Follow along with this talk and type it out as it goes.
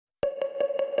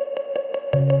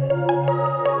Yeah,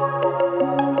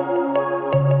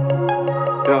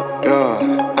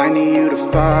 I need you to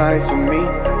fight for me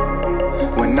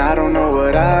when I don't know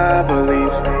what I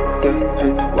believe. Yeah,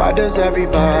 hey, why does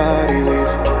everybody leave?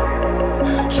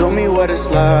 Show me what it's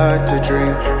like to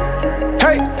dream.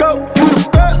 Hey, go, you the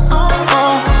best.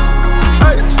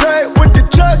 Hey, say it with your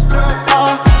chest. Hey,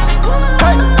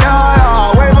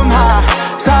 yeah, wave them high,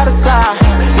 side to side.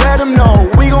 Let them know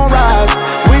we gon' rise,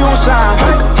 we gon' shine.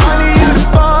 Hey, I need you to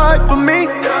fight for me.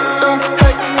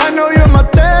 Hey, I know you're my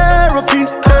therapy.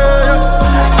 I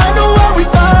know why we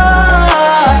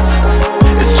fight.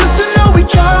 It's just to know we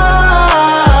try.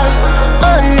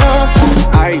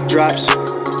 I eat drops.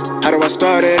 How do I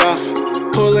start it off?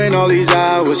 Pulling all these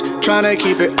hours, trying to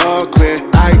keep it all clear.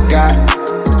 I got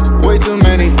way too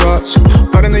many thoughts,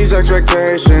 fighting these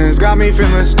expectations got me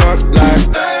feeling stuck like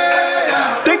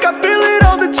think I feel it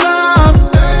all the time.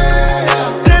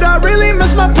 Did I really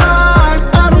miss my prime?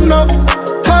 I don't know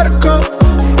how to cope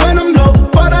when I'm low,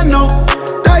 but I know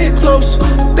that you're close,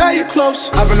 that you're close.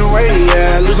 I've been away,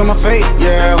 yeah, losing my faith,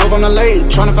 yeah. Hope I'm not late,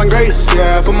 trying to find grace,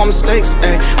 yeah, for my mistakes,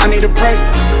 ayy. I need to pray,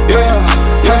 yeah,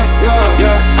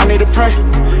 I need to pray,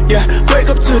 yeah. Wake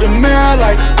up to the mirror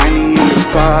like I need you to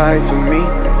fight for me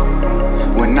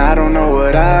when I don't know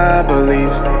what I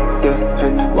believe. Yeah,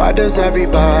 hey, why does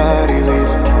everybody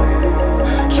leave?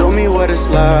 Show me what it's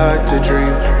like to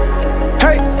dream.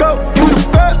 Hey, go, you the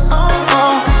best.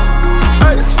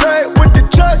 Hey, say it with your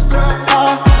chest. Hey,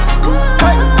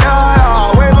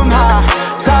 yeah, wave them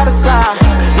high, side to side.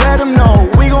 Let them know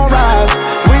we gon' rise,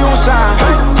 we gon' shine.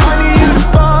 Hey, I need you to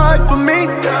fight for me.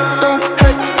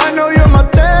 Hey, I know you're my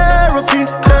therapy.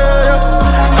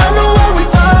 I know why we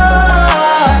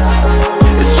fight.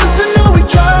 It's just to know we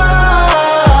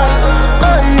try.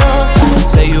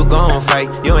 Say you gon' fight,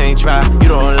 you ain't try, you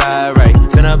don't lie right.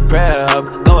 Send a prayer up,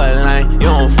 go a line, you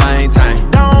don't find time.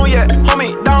 Down yet,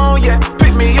 homie, down yet.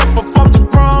 Pick me up off the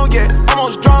ground, yeah.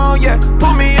 Almost drowned, yeah.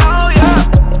 Pull me out, yeah.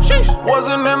 Sheesh.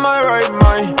 Wasn't in my right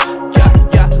mind.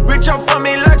 Yeah. Reach out for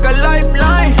me like a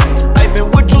lifeline. I've been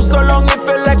with you so long, it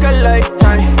felt like a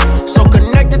lifetime. So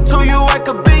connected to you, I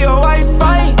could be your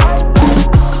Wi-Fi.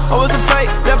 I was a fight,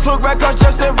 left hook, right cross,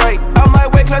 just and right. Out my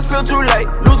way, class feel too light.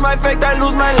 Lose my faith, I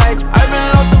lose my life. I've been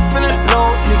lost and feeling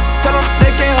lonely. Tell them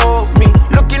they can't hold me.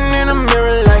 Looking in the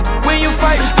mirror like when you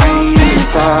fight for me. I need you to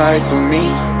fight for me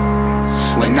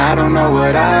when I don't know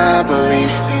what I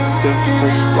believe.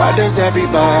 Why does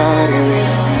everybody leave?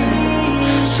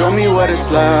 Show me what it's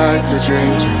like to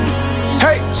dream.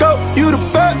 Hey, go, you the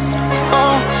best.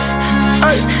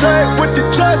 Hey, say it with your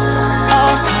chest.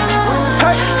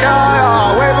 Hey,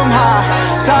 yeah, wave them high,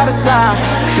 side to side.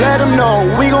 Let them know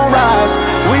we gon' rise,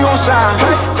 we gon' shine.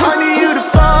 Hey, I need you to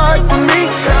fight for me.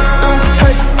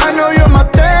 Hey, I know you're my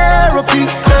therapy.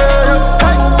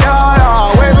 Hey,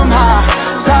 yeah, wave them high,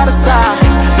 side to side.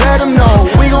 Let them know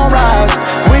we gon' rise,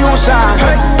 we gon' shine.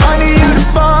 Hey, I need you to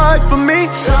fight for me.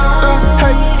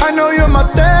 Hey, I know you're my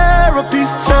therapy. I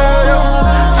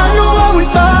know why we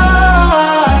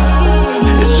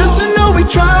fight. It's just to know we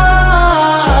try.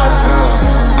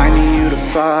 I need you to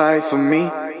fight for me.